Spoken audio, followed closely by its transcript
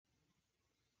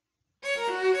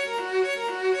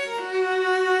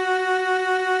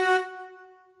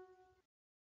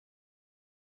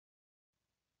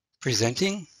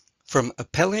Presenting From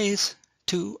Apelles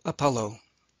to Apollo.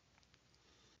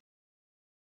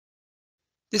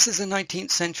 This is a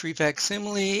 19th century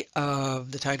facsimile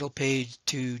of the title page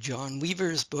to John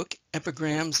Weever's book,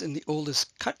 Epigrams in the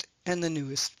Oldest Cut and the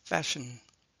Newest Fashion.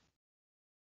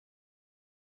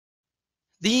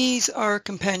 These are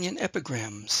companion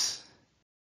epigrams,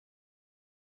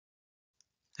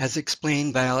 as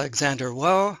explained by Alexander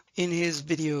Waugh in his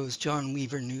videos John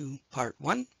Weever Knew Part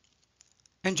 1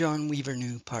 and John Weever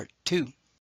Knew Part 2.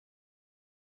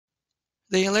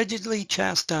 They allegedly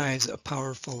chastise a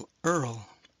powerful earl.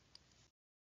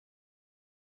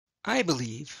 I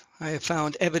believe I have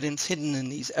found evidence hidden in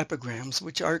these epigrams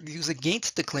which argues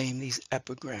against the claim these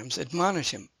epigrams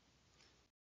admonish him.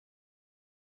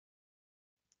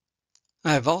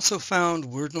 I have also found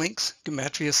word links,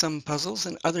 gematria sum puzzles,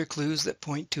 and other clues that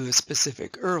point to a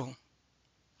specific earl.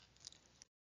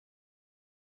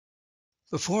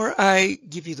 Before I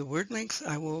give you the word links,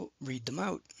 I will read them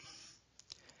out.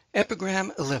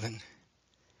 Epigram 11.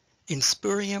 In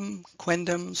spurium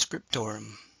quendam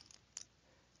scriptorum.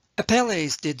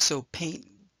 Apelles did so paint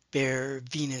fair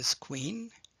Venus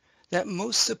queen, that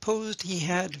most supposed he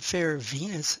had fair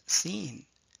Venus seen.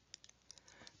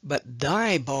 But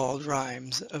thy bald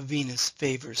rhymes of Venus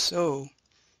favour so,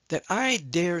 that I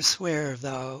dare swear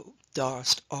thou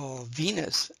dost all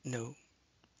Venus know.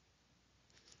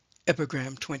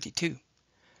 Epigram 22.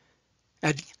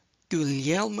 Ad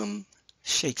William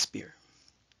Shakespeare.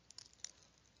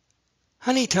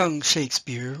 Honey-tongued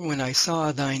Shakespeare, when I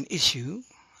saw thine issue,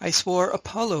 I swore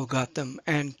Apollo got them,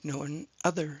 and none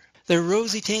other. Their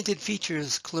rosy-tainted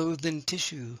features clothed in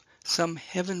tissue, some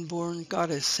heaven-born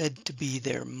goddess said to be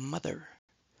their mother.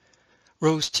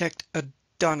 Rose-cheeked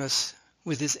Adonis,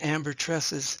 with his amber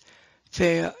tresses,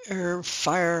 fair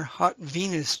fire-hot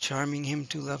Venus charming him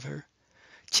to love her.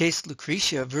 Chaste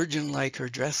Lucretia, virgin-like her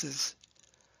dresses.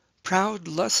 Proud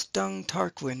lust-stung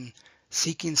Tarquin,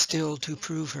 seeking still to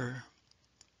prove her.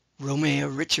 Romeo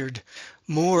Richard,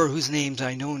 more whose names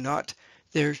I know not,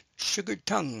 their sugared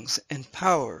tongues and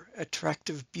power,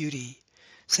 attractive beauty,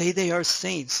 say they are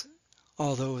saints,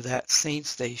 although that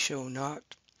saints they show not.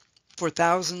 For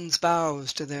thousands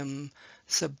vows to them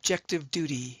subjective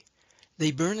duty,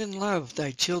 they burn in love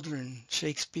thy children,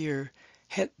 Shakespeare,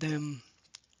 het them.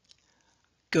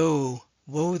 Go,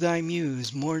 woe thy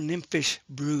muse, more nymphish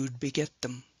brood beget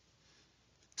them.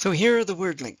 So here are the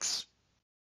word links.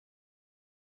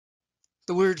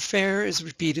 The word fair is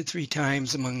repeated 3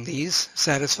 times among these,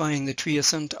 satisfying the tria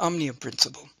sunt omnia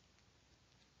principle.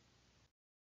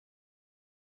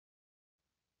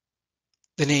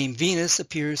 The name Venus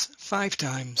appears 5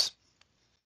 times.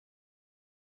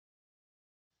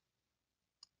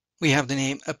 We have the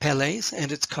name Apelles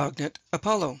and its cognate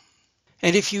Apollo.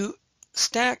 And if you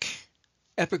stack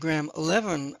epigram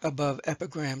 11 above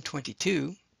epigram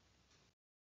 22,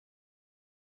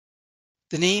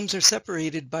 the names are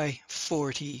separated by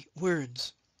 40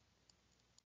 words.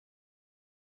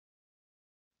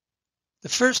 The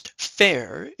first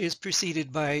fair is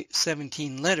preceded by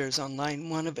 17 letters on line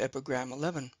 1 of epigram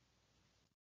 11.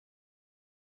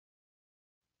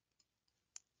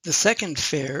 The second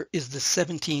fair is the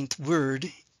 17th word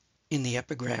in the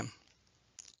epigram.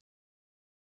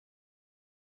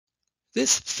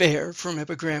 This fair from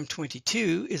epigram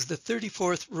 22 is the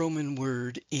 34th Roman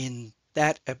word in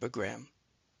that epigram.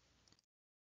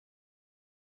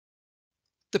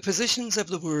 The positions of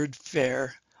the word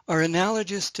fair are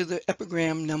analogous to the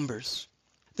epigram numbers.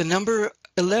 The number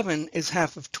 11 is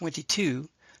half of 22,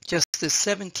 just as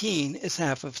 17 is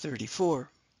half of 34.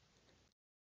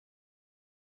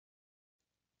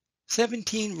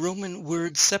 17 Roman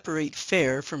words separate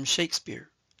fair from Shakespeare.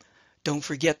 Don't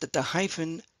forget that the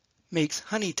hyphen makes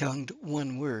honey-tongued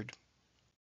one word.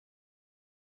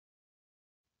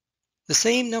 The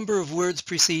same number of words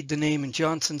precede the name in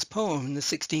Johnson's poem in the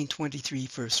 1623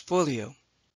 first folio.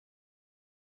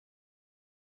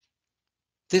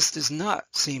 This does not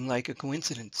seem like a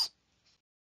coincidence.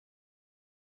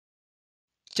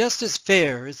 Just as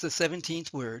fair is the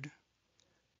 17th word,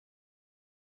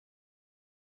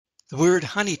 the word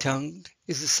honey-tongued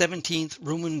is the 17th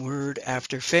Roman word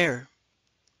after fair.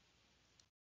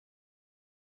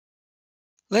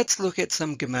 Let's look at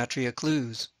some gematria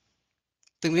clues.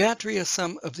 The gematria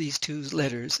sum of these 2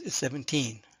 letters is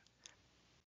 17.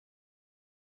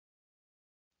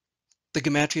 The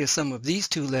gematria sum of these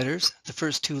 2 letters, the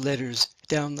first 2 letters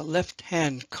down the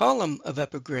left-hand column of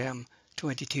epigram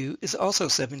 22, is also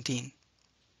 17.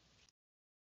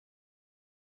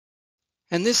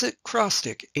 And this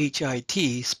acrostic,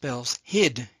 HIT, spells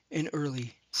hid in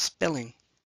early spelling.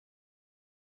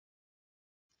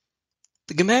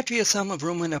 The gematria sum of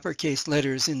Roman uppercase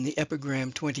letters in the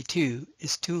epigram 22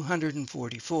 is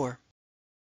 244.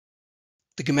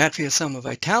 The gematria sum of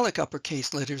italic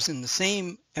uppercase letters in the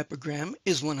same epigram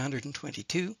is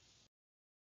 122.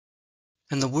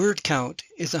 And the word count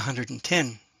is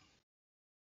 110.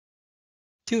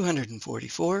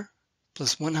 244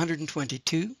 plus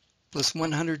 122 plus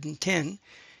 110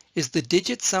 is the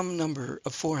digit sum number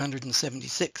of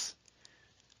 476.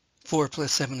 4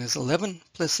 plus 7 is 11,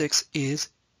 plus 6 is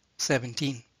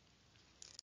 17.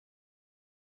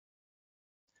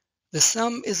 The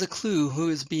sum is a clue who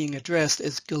is being addressed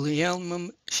as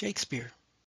William Shakespeare.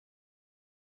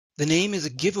 The name is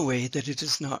a giveaway that it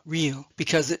is not real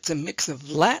because it's a mix of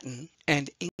Latin and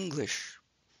English.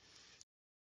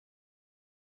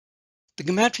 The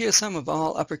gematria sum of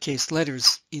all uppercase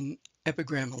letters in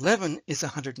epigram 11 is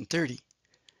 130,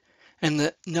 and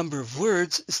the number of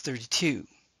words is 32.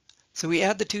 So we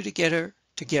add the two together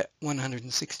to get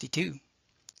 162.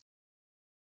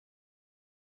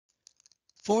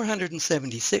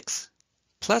 476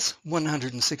 plus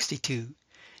 162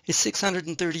 is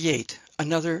 638,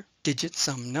 another digit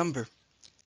sum number.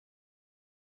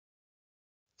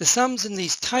 The sums in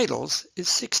these titles is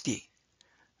 60.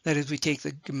 That is, we take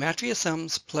the gematria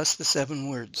sums plus the 7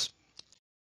 words.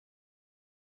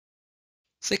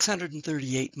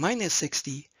 638 minus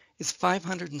 60 is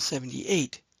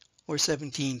 578, or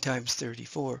 17 times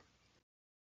 34.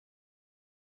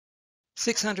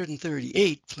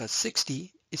 638 plus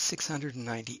 60 is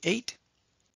 698.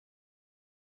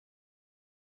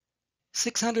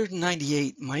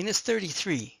 698 minus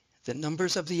 33, the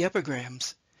numbers of the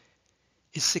epigrams,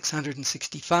 is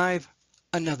 665,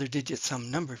 another digit sum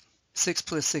number. 6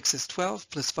 plus 6 is 12,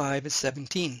 plus 5 is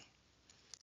 17.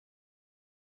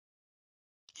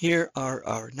 Here are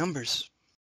our numbers.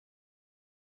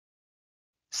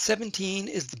 17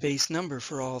 is the base number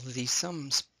for all of these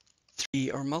sums.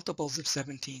 3 are multiples of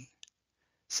 17.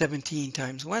 17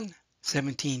 times 1,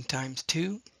 17 times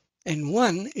 2, and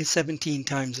 1 is 17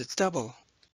 times its double.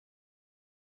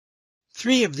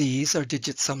 3 of these are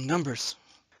digit sum numbers.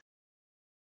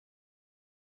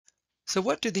 So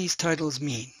what do these titles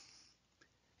mean?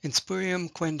 In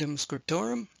spurium quendam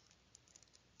scriptorum,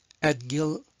 ad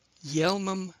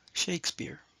William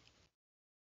Shakespeare.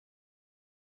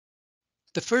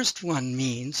 The first one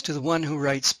means to the one who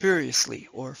writes spuriously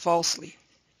or falsely.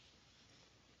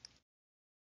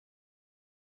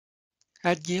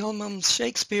 Ad William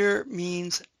Shakespeare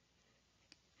means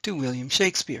to William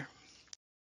Shakespeare.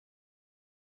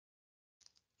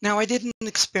 Now, I didn't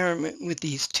experiment with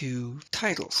these two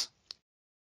titles.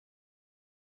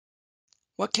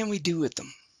 What can we do with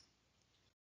them?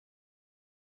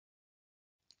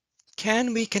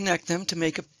 Can we connect them to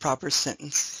make a proper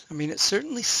sentence? I mean, it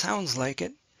certainly sounds like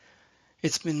it.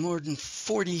 It's been more than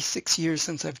 46 years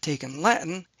since I've taken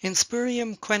Latin. In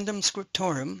spurium quendam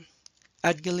scriptorum,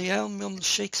 ad William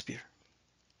Shakespeare.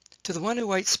 To the one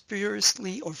who writes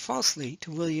spuriously or falsely,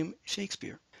 to William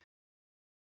Shakespeare.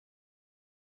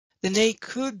 The ne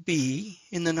could be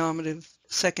in the nominative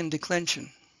second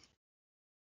declension.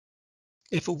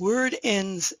 If a word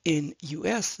ends in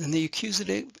us, then the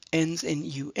accusative ends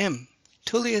in um.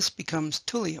 Tullius becomes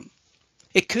tullium.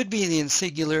 It could be the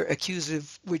singular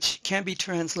accusative, which can be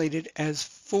translated as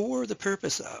for the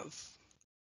purpose of.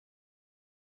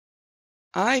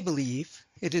 I believe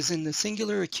it is in the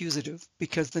singular accusative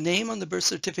because the name on the birth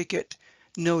certificate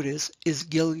notice is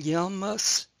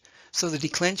Guillermus, so the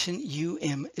declension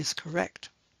is correct.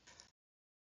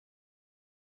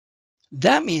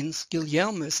 That means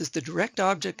Guillermus is the direct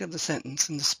object of the sentence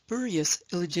and the spurious,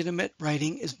 illegitimate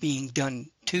writing is being done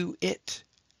to it.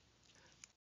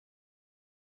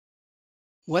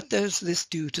 What does this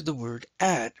do to the word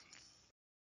ad?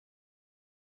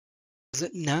 Does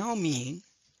it now mean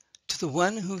to the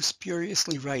one who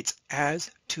spuriously writes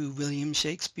as to William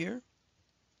Shakespeare?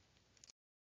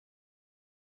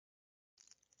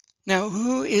 Now,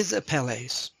 who is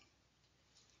Apelles?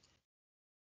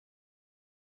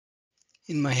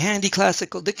 In my handy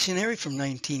classical dictionary from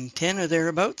 1910 or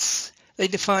thereabouts, they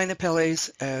define Apelles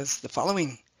as the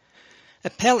following.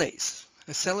 Apelles,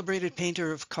 a celebrated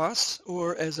painter of Kos,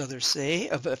 or as others say,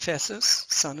 of Ephesus,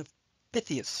 son of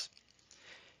Pythias.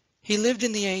 He lived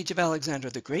in the age of Alexander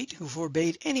the Great, who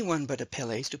forbade anyone but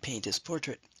Apelles to paint his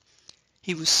portrait.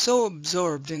 He was so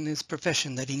absorbed in his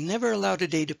profession that he never allowed a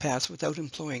day to pass without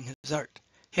employing his art,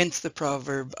 hence the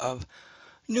proverb of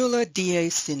nulla die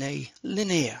sine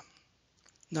linea.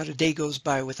 Not a day goes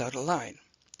by without a line.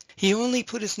 He only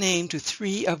put his name to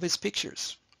 3 of his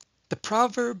pictures. The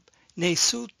proverb ne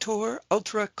sutor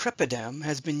ultra crepidam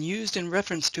has been used in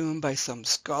reference to him by some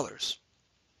scholars.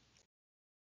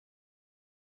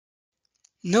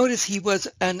 Notice he was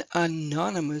an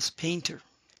anonymous painter.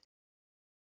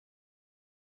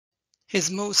 His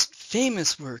most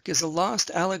famous work is a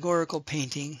lost allegorical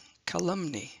painting,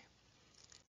 Calumny.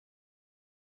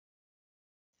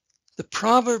 The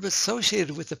proverb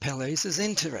associated with Apelles is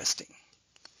interesting.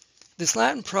 This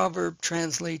Latin proverb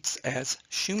translates as,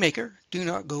 "Shoemaker, do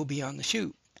not go beyond the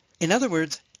shoe." In other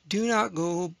words, do not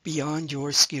go beyond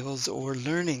your skills or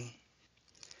learning.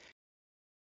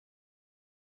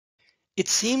 It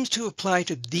seems to apply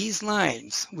to these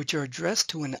lines, which are addressed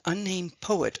to an unnamed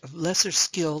poet of lesser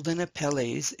skill than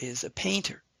Apelles is a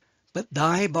painter. But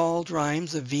thy bald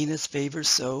rhymes of Venus favour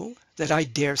so, that I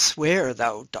dare swear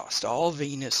thou dost all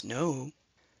Venus know.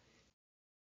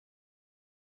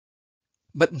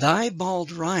 But thy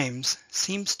bald rhymes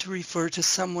seems to refer to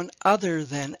someone other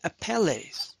than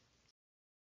Apelles.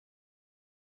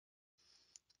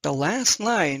 The last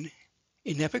line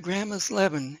in Epigrams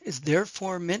 11 is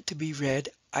therefore meant to be read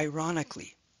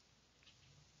ironically.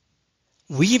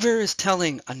 Weever is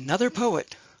telling another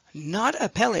poet, not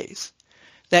Apelles,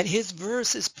 that his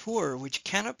verse is poor, which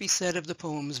cannot be said of the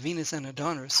poems Venus and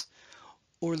Adonis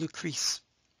or Lucrece.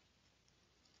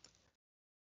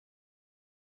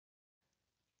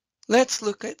 Let's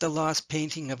look at the lost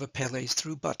painting of Apelles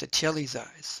through Botticelli's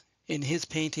eyes, in his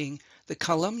painting The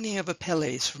Calumny of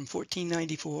Apelles from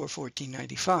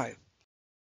 1494-1495.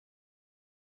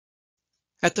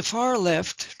 At the far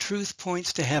left, truth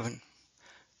points to heaven.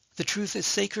 The truth is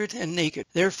sacred and naked,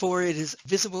 therefore it is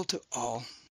visible to all.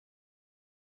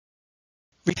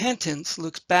 Repentance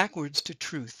looks backwards to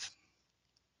truth.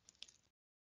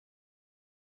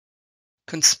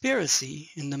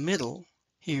 Conspiracy in the middle,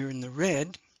 here in the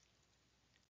red,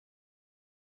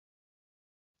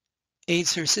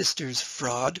 aids her sister's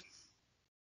fraud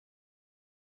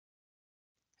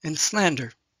and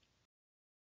slander.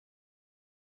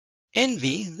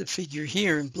 Envy, the figure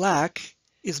here in black,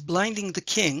 is blinding the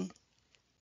king,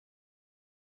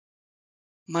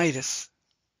 Midas.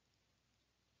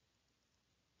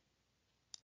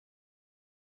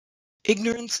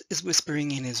 Ignorance is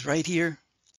whispering in his right ear.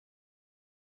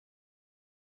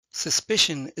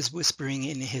 Suspicion is whispering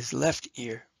in his left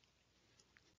ear.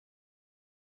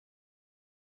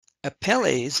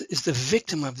 Apelles is the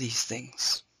victim of these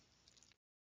things.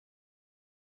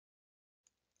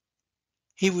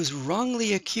 He was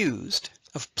wrongly accused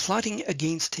of plotting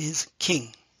against his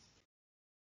king.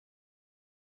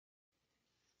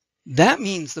 That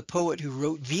means the poet who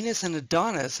wrote Venus and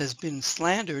Adonis has been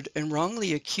slandered and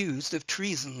wrongly accused of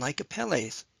treason like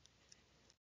Apelles.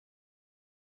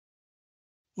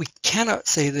 We cannot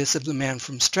say this of the man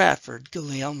from Stratford,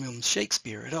 William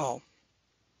Shakespeare, at all.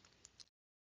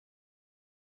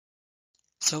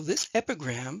 So this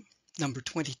epigram, number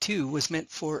 22, was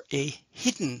meant for a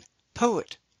hidden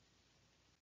poet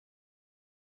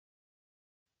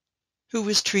who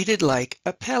was treated like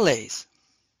Apelles.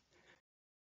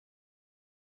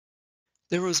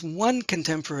 There was one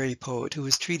contemporary poet who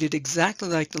was treated exactly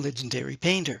like the legendary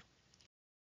painter.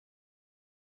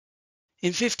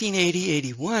 In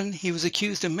 1580-81, he was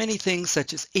accused of many things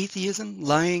such as atheism,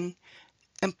 lying,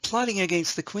 and plotting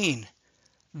against the Queen.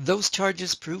 Those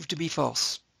charges proved to be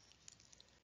false.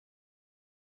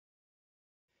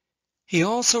 He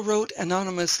also wrote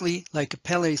anonymously like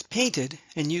Apelles painted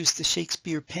and used the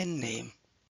Shakespeare pen name.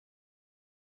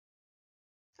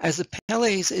 As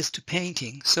Apelles is to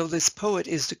painting, so this poet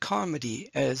is to comedy,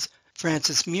 as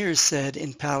Francis Mears said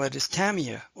in Pallidus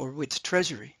Tamia, or Wit's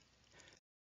Treasury.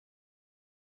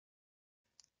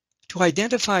 To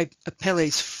identify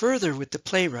Apelles further with the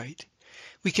playwright,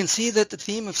 we can see that the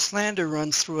theme of slander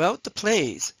runs throughout the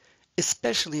plays,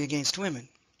 especially against women.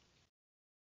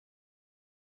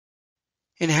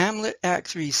 In Hamlet Act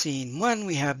 3, Scene 1,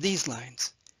 we have these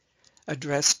lines,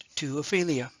 addressed to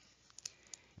Ophelia.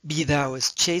 Be thou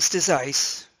as chaste as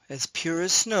ice, as pure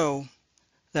as snow,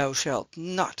 thou shalt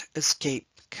not escape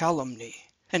calumny.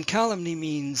 And calumny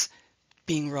means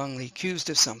being wrongly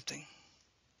accused of something.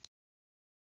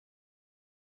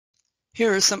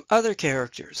 Here are some other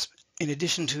characters, in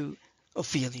addition to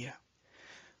Ophelia.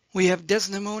 We have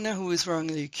Desdemona, who is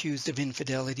wrongly accused of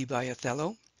infidelity by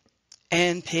Othello.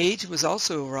 Anne Page was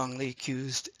also wrongly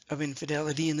accused of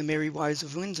infidelity in The Merry Wives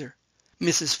of Windsor.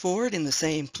 Mrs. Ford, in the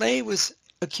same play, was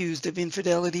accused of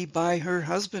infidelity by her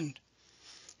husband.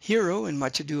 Hero, in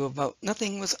Much Ado About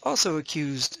Nothing, was also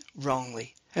accused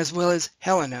wrongly, as well as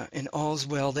Helena in All's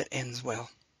Well That Ends Well.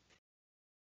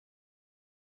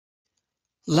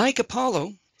 Like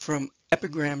Apollo, from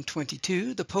Epigram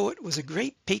 22, the poet was a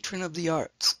great patron of the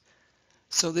arts,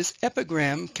 so this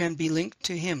epigram can be linked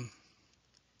to him.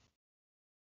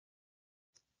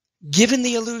 Given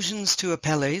the allusions to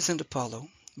Apelles and Apollo,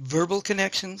 verbal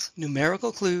connections,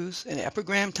 numerical clues, and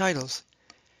epigram titles,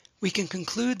 we can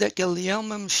conclude that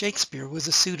William Shakespeare was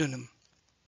a pseudonym.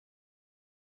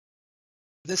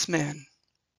 This man,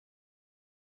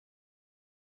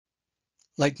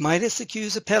 like Midas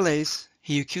accused Apelles,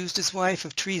 he accused his wife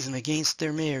of treason against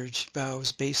their marriage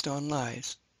vows based on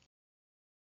lies.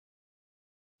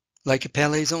 Like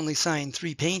Apelles only signed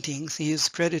 3 paintings, he is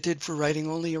credited for writing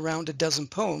only around a dozen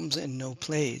poems and no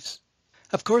plays.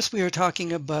 Of course, we are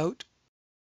talking about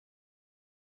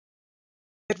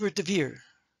Edward de Vere,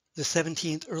 the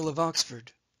 17th Earl of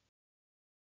Oxford.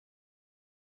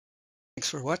 Thanks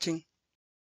for watching.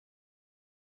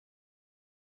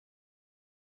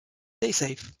 Stay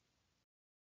safe.